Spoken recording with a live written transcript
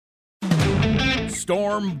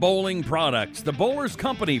Storm Bowling Products, the Bowlers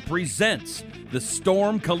Company, presents the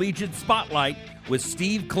Storm Collegiate Spotlight with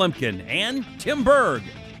Steve Klimkin and Tim Berg.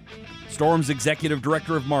 Storm's Executive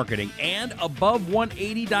Director of Marketing and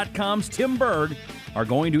Above180.com's Tim Berg are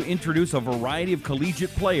going to introduce a variety of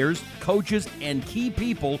collegiate players, coaches, and key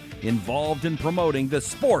people involved in promoting the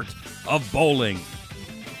sport of bowling.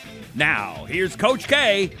 Now, here's Coach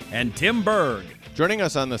K and Tim Berg. Joining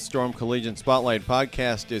us on the Storm Collegiate Spotlight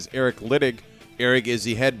podcast is Eric Littig. Eric is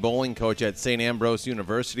the head bowling coach at St. Ambrose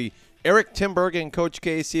University. Eric, Tim Berg, and Coach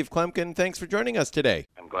K, Steve Klimkin, thanks for joining us today.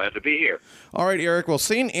 I'm glad to be here. All right, Eric. Well,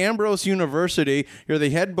 St. Ambrose University, you're the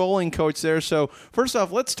head bowling coach there. So first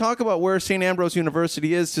off, let's talk about where St. Ambrose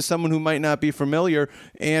University is to someone who might not be familiar,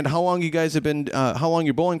 and how long you guys have been, how long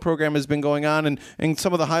your bowling program has been going on, and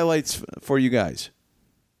some of the highlights for you guys.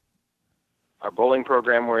 Our bowling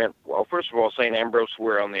program, we're in, well, first of all, St. Ambrose,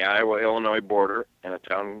 we're on the Iowa-Illinois border in a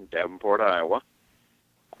town, Davenport, Iowa.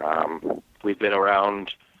 We've been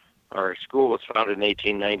around. Our school was founded in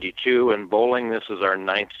 1892, and bowling, this is our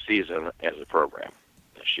 9th season as a program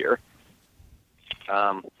this year.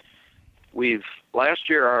 Last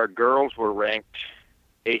year, our girls were ranked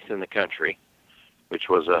 8th in the country, which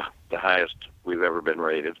was the highest we've ever been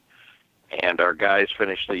rated. And our guys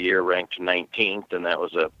finished the year ranked 19th, and that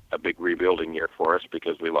was a big rebuilding year for us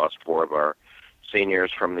because we lost 4 of our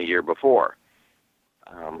seniors from the year before.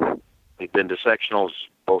 We've been to sectionals,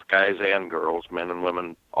 both guys and girls, men and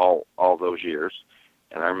women, all those years.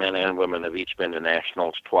 And our men and women have each been to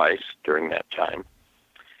nationals twice during that time.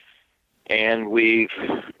 And we've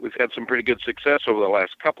had some pretty good success over the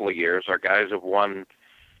last couple of years. Our guys have won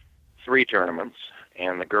 3 tournaments,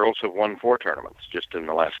 and the girls have won 4 tournaments just in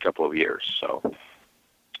the last couple of years. So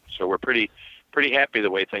we're pretty happy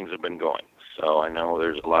the way things have been going. So I know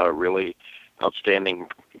there's a lot of really outstanding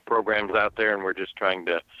programs out there, and we're just trying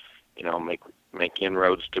to, make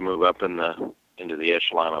inroads to move up into the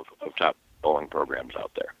echelon of top bowling programs out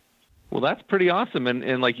there. Well, that's pretty awesome.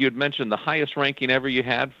 And like you had mentioned, the highest ranking ever you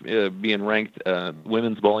had, being ranked,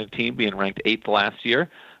 women's bowling team being ranked 8th last year.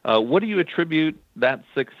 What do you attribute that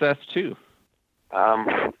success to?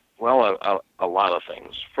 Well, a lot of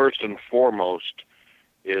things. First and foremost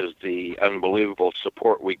is the unbelievable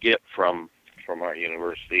support we get from our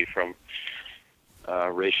university, from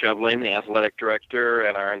Ray Shoveling, the athletic director,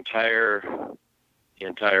 and our entire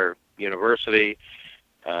university,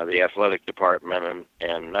 the athletic department,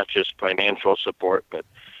 and not just financial support, but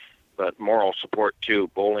moral support too.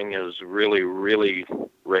 Bowling is really, really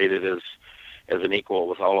rated as an equal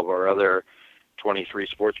with all of our other 23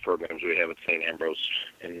 sports programs we have at St. Ambrose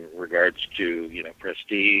in regards to,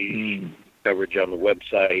 prestige, coverage on the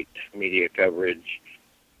website, media coverage.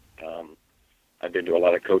 I've been to a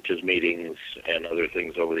lot of coaches' meetings and other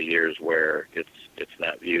things over the years where it's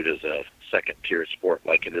not viewed as a second-tier sport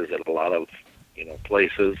like it is at a lot of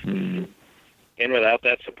places. Mm-hmm. And without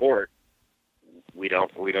that support, we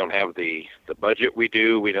don't have the budget we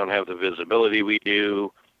do. We don't have the visibility we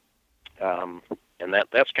do, and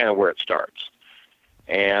that's kind of where it starts.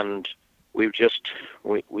 And we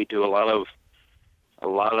do a lot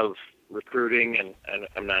of recruiting, and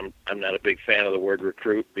I'm not a big fan of the word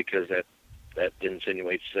recruit because that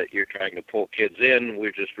insinuates that you're trying to pull kids in.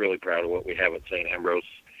 We're just really proud of what we have at St. Ambrose,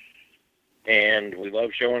 and we love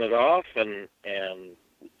showing it off. And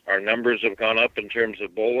our numbers have gone up in terms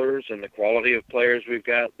of bowlers and the quality of players we've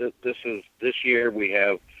got. This year we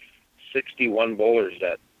have 61 bowlers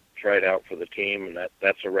that tried out for the team, and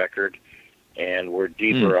that's a record. And we're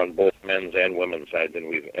deeper on both men's and women's side than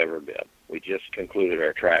we've ever been. We just concluded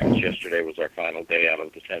our trials. Yesterday was our final day out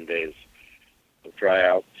of the 10 days of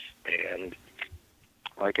tryouts. And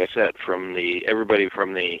like I said, everybody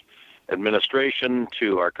from the administration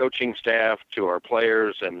to our coaching staff to our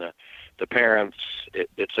players and the parents,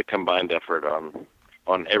 it's a combined effort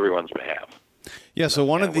on everyone's behalf. Yeah, so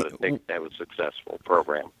that was a successful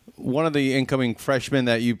program. One of the incoming freshmen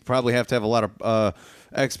that you probably have to have a lot of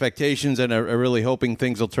expectations and are really hoping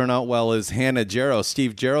things will turn out well is Hannah Jaros,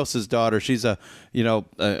 Steve Jaros' daughter. She's a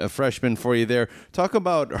freshman for you there. Talk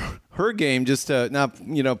about her game, just to not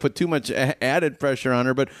put too much added pressure on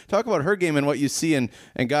her, but talk about her game and what you see. And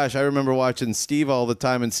gosh, I remember watching Steve all the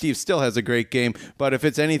time, and Steve still has a great game. But if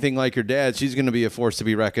it's anything like her dad, she's going to be a force to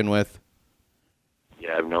be reckoned with.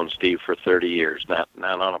 Yeah, I've known Steve for 30 years, not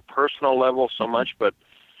on a personal level so much, but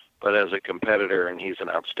as a competitor, and he's an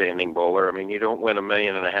outstanding bowler. I mean, you don't win $1.5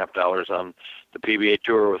 million on the PBA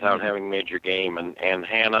Tour without having made your game. And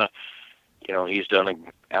Hannah, he's done an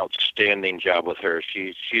outstanding job with her.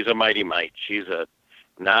 She's a mighty mite. She's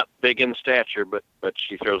not big in stature, but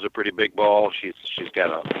she throws a pretty big ball. She's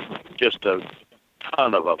got just a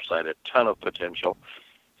ton of upside, a ton of potential.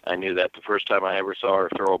 I knew that the first time I ever saw her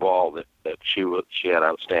throw a ball that she had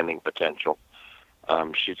outstanding potential.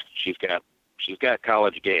 She's got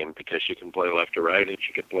college game because she can play left to right and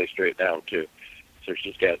she can play straight down too. So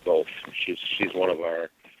she's got both. She's one of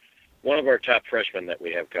our top freshmen that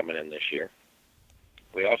we have coming in this year.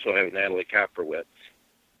 We also have Natalie Kopperwitz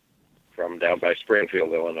from down by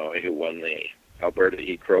Springfield, Illinois, who won the Alberta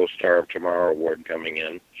E. Crow Star of Tomorrow Award coming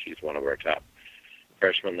in. She's one of our top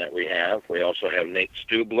freshmen that we have. We also have Nate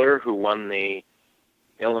Stubler, who won the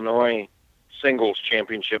Illinois singles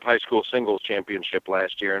championship, high school singles championship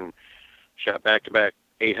last year, and shot back-to-back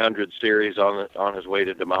 800 series on his way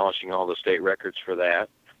to demolishing all the state records for that.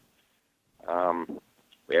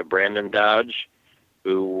 We have Brandon Dodge,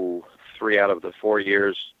 who 3 out of the 4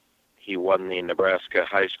 years he won the Nebraska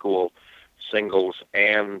high school singles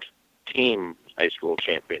and team high school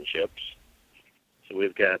championships. So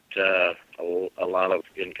we've got a lot of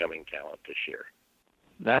incoming talent this year.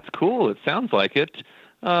 That's cool. It sounds like it.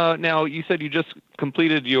 Now, you said you just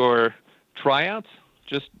completed your tryouts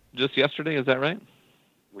just yesterday. Is that right?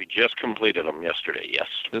 We just completed them yesterday, yes.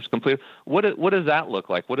 Just completed. What does that look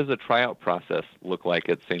like? What does the tryout process look like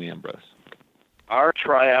at St. Ambrose? Our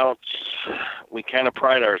tryouts, we kind of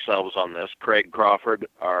pride ourselves on this. Craig Crawford,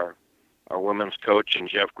 our women's coach, and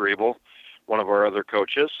Jeff Griebel, one of our other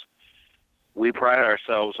coaches, we pride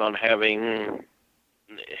ourselves on having,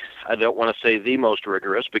 I don't want to say the most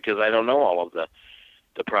rigorous because I don't know all of the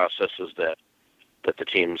processes that the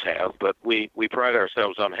teams have, but we pride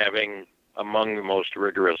ourselves on having among the most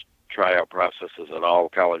rigorous tryout processes in all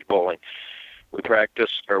of college bowling. We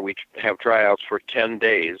have tryouts for 10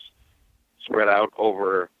 days spread out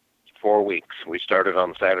over 4 weeks. We started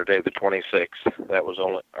on Saturday the 26th. That was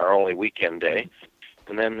our only weekend day.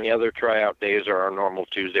 And then the other tryout days are our normal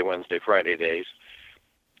Tuesday, Wednesday, Friday days.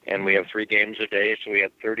 And we have 3 games a day, so we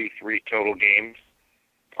had 33 total games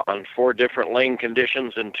on 4 different lane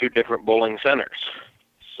conditions in 2 different bowling centers.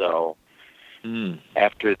 So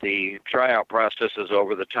after the tryout process is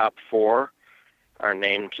over, the top 4 are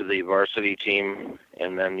named to the varsity team,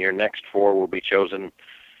 and then your next 4 will be chosen.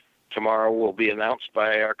 Tomorrow will be announced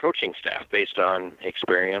by our coaching staff based on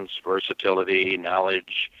experience, versatility,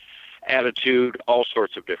 knowledge, attitude, all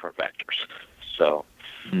sorts of different factors. So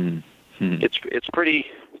it's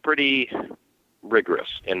pretty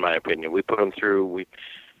rigorous in my opinion. We put them through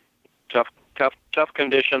tough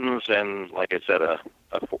conditions, and like I said, a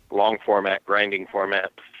long format, grinding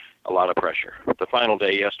format, a lot of pressure. The final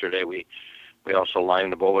day yesterday, we also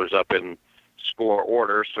lined the bowlers up in score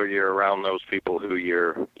order, so you're around those people who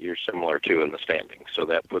you're similar to in the standings. So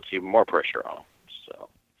that puts even more pressure on them. So,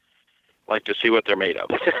 like to see what they're made of.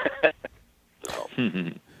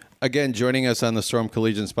 Again, joining us on the Storm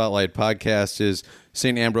Collegiate Spotlight podcast is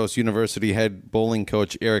St. Ambrose University head bowling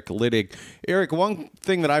coach Eric Littig. Eric, one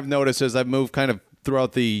thing that I've noticed as I've moved kind of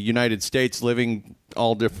throughout the United States, living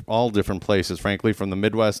all different places, frankly, from the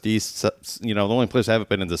Midwest, East, the only place I haven't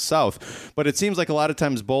been in the South. But it seems like a lot of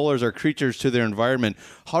times bowlers are creatures to their environment.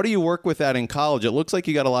 How do you work with that in college? It looks like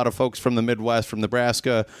you got a lot of folks from the Midwest, from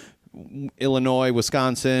Nebraska, Illinois,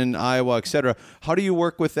 Wisconsin, Iowa, etc. How do you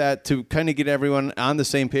work with that to kind of get everyone on the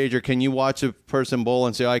same page, or can you watch a person bowl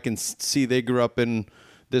and say, I can see they grew up in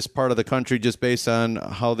this part of the country just based on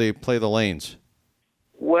how they play the lanes?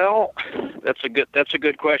 Well, that's a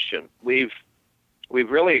good question. We've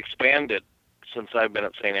really expanded since I've been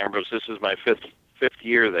at St. Ambrose. This is my fifth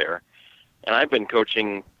year there, and I've been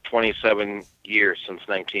coaching 27 years since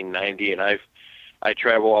 1990, and I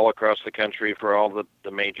travel all across the country for all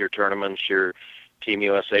the major tournaments, your Team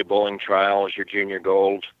USA bowling trials, your Junior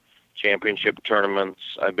Gold Championship tournaments.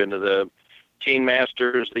 I've been to the Teen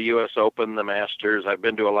Masters, the U.S. Open, the Masters. I've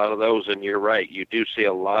been to a lot of those, and you're right. You do see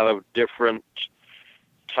a lot of different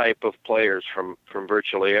type of players from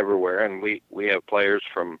virtually everywhere, and we have players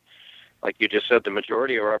from, like you just said, the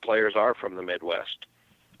majority of our players are from the Midwest.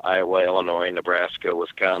 Iowa, Illinois, Nebraska,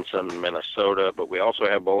 Wisconsin, Minnesota, but we also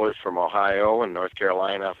have bowlers from Ohio and North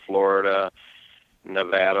Carolina, Florida,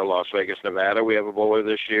 Nevada, Las Vegas, Nevada. We have a bowler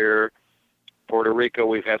this year. Puerto Rico,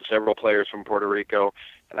 we've had several players from Puerto Rico.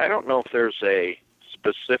 And I don't know if there's a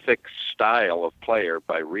specific style of player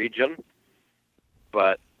by region,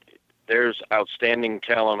 but there's outstanding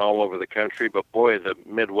talent all over the country. But boy, the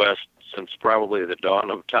Midwest, since probably the dawn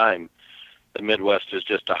of time, the Midwest is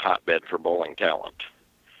just a hotbed for bowling talent.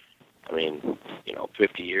 I mean,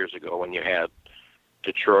 50 years ago when you had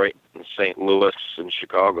Detroit and St. Louis and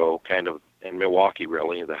Chicago and Milwaukee,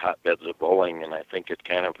 really, the hotbeds of bowling, and I think it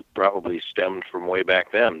kind of probably stemmed from way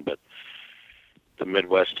back then, but the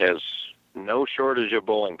Midwest has no shortage of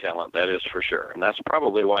bowling talent, that is for sure. And that's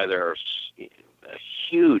probably why there are a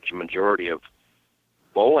huge majority of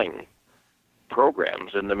bowling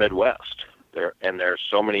programs in the Midwest. There's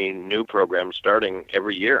so many new programs starting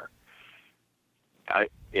every year.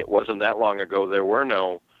 It wasn't that long ago there were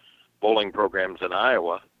no bowling programs in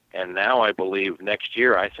Iowa, and now I believe next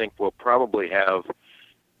year I think we'll probably have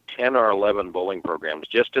 10 or 11 bowling programs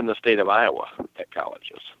just in the state of Iowa at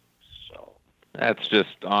colleges. So that's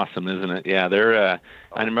just awesome, isn't it? Yeah, they're.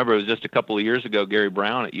 I remember it was just a couple of years ago. Gary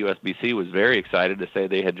Brown at USBC was very excited to say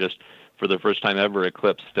they had just, for the first time ever,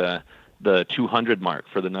 eclipsed the 200 mark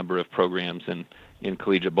for the number of programs in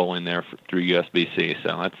collegiate bowling there through USBC.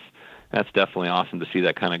 So that's definitely awesome to see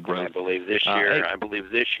that kind of growth. I believe this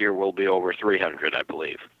year will be over 300. I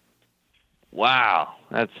believe. Wow,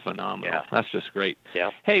 that's phenomenal. Yeah. That's just great.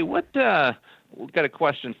 Yeah. Hey, we've got a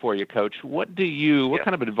question for you, Coach. What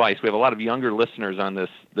kind of advice? We have a lot of younger listeners on this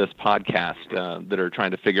podcast that are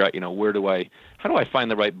trying to figure out, how do I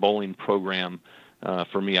find the right bowling program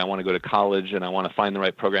for me? I want to go to college and I want to find the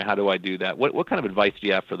right program. How do I do that? What kind of advice do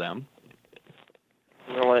you have for them?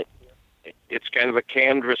 Well, it's kind of a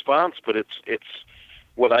canned response, but it's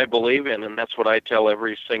what I believe in, and that's what I tell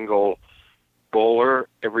every single bowler,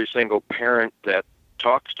 every single parent that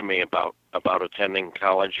talks to me about attending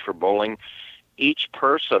college for bowling. Each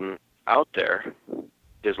person out there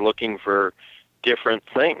is looking for different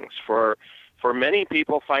things. For many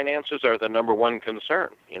people, finances are the number one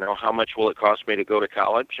concern. How much will it cost me to go to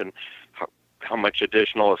college, and how much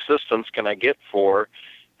additional assistance can I get for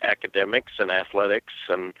academics and athletics?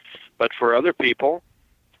 But for other people,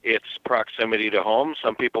 it's proximity to home.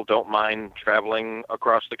 Some people don't mind traveling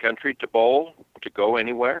across the country to bowl, to go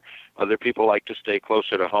anywhere. Other people like to stay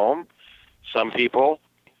closer to home. Some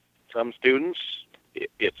students,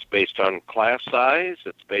 it's based on class size.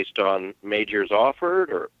 It's based on majors offered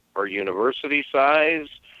or university size,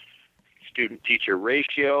 student-teacher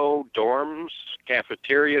ratio, dorms,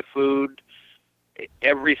 cafeteria food,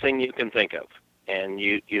 everything you can think of. And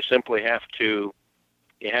you simply have to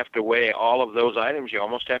weigh all of those items. You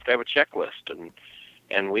almost have to have a checklist,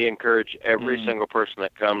 and we encourage every single person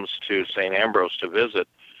that comes to St. Ambrose to visit.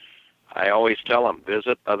 I always tell them,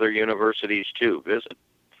 visit other universities too. Visit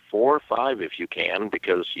 4 or 5 if you can,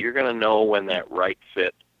 because you're going to know when that right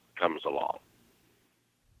fit comes along.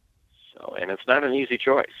 So, and it's not an easy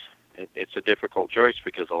choice. It's a difficult choice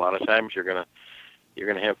because a lot of times you're going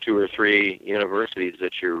to have 2 or 3 universities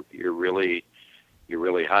that you're really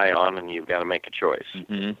high on, and you've got to make a choice.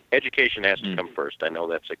 Mm-hmm. Education has to come first. I know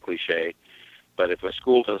that's a cliche, but if a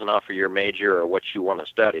school doesn't offer your major or what you want to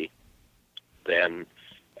study, then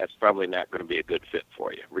that's probably not going to be a good fit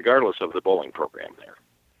for you, regardless of the bowling program there.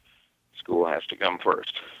 School has to come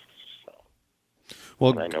first.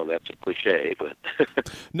 Well, I know that's a cliche, but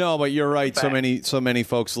no, but you're right. So many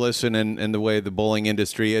folks listen, and the way the bowling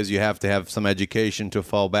industry is, you have to have some education to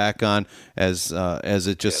fall back on, as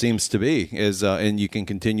it just seems to be. And you can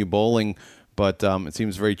continue bowling, but it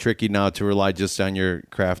seems very tricky now to rely just on your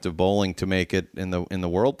craft of bowling to make it in the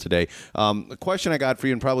world today. The question I got for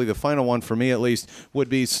you, and probably the final one for me at least, would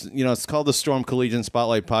be, it's called the Storm Collegiate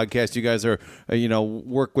Spotlight Podcast. You guys are,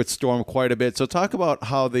 work with Storm quite a bit. So talk about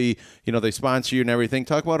how they sponsor you and everything.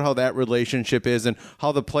 Talk about how that relationship is, and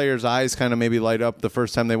how the players' eyes kind of maybe light up the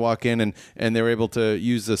first time they walk in and they're able to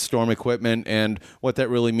use the Storm equipment, and what that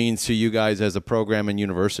really means to you guys as a program and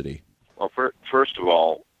university. Well, first of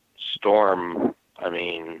all, Storm, I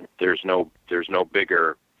mean, there's no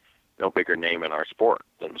bigger name in our sport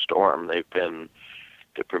than Storm. They've been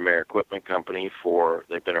the premier equipment company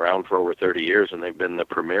they've been around for over 30 years, and they've been the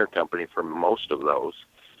premier company for most of those.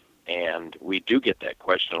 And we do get that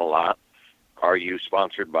question a lot. Are you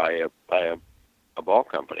sponsored by a ball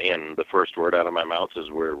company? And the first word out of my mouth is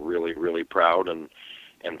we're really, really proud and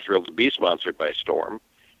thrilled to be sponsored by Storm.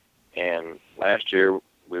 And last year,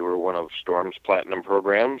 we were one of Storm's platinum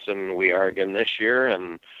programs, and we are again this year.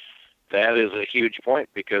 And that is a huge point,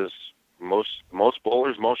 because most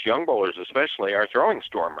bowlers, most young bowlers especially, are throwing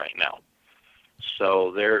Storm right now.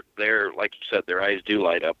 So they're like you said, their eyes do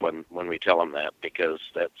light up when we tell them that, because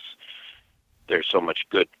there's so much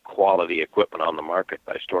good quality equipment on the market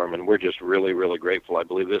by Storm, and we're just really, really grateful. I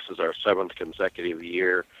believe this is our 7th consecutive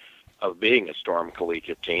year of being a Storm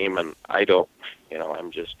collegiate team, and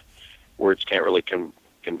words can't really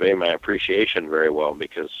convey my appreciation very well,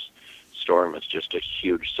 because Storm is just a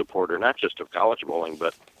huge supporter, not just of college bowling,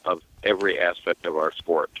 but of every aspect of our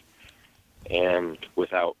sport. And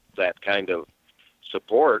without that kind of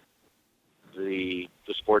support, the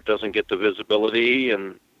sport doesn't get the visibility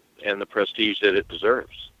and the prestige that it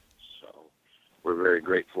deserves. So we're very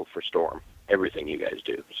grateful for Storm, everything you guys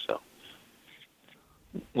do. So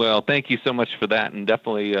Well, thank you so much for that, and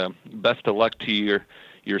definitely best of luck to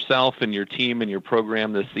yourself and your team and your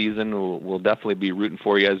program this season. We'll definitely be rooting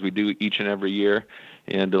for you as we do each and every year,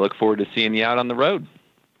 and to look forward to seeing you out on the road.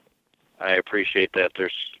 I appreciate that.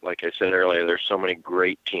 There's, like I said earlier, there's so many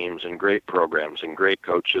great teams and great programs and great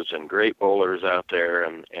coaches and great bowlers out there,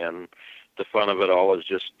 and the fun of it all is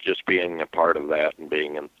just being a part of that and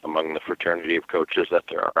being among the fraternity of coaches that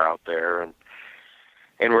there are out there, and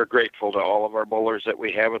we're grateful to all of our bowlers that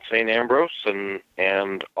we have at St. Ambrose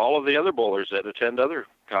and all of the other bowlers that attend other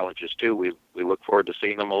colleges too. We look forward to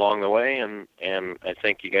seeing them along the way, and I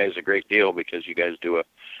thank you guys a great deal because you guys do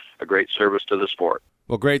a great service to the sport.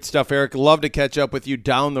 Well, great stuff, Eric. Love to catch up with you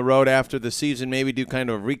down the road after the season, maybe do kind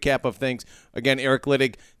of a recap of things. Again, Eric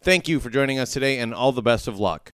Littig, thank you for joining us today, and all the best of luck.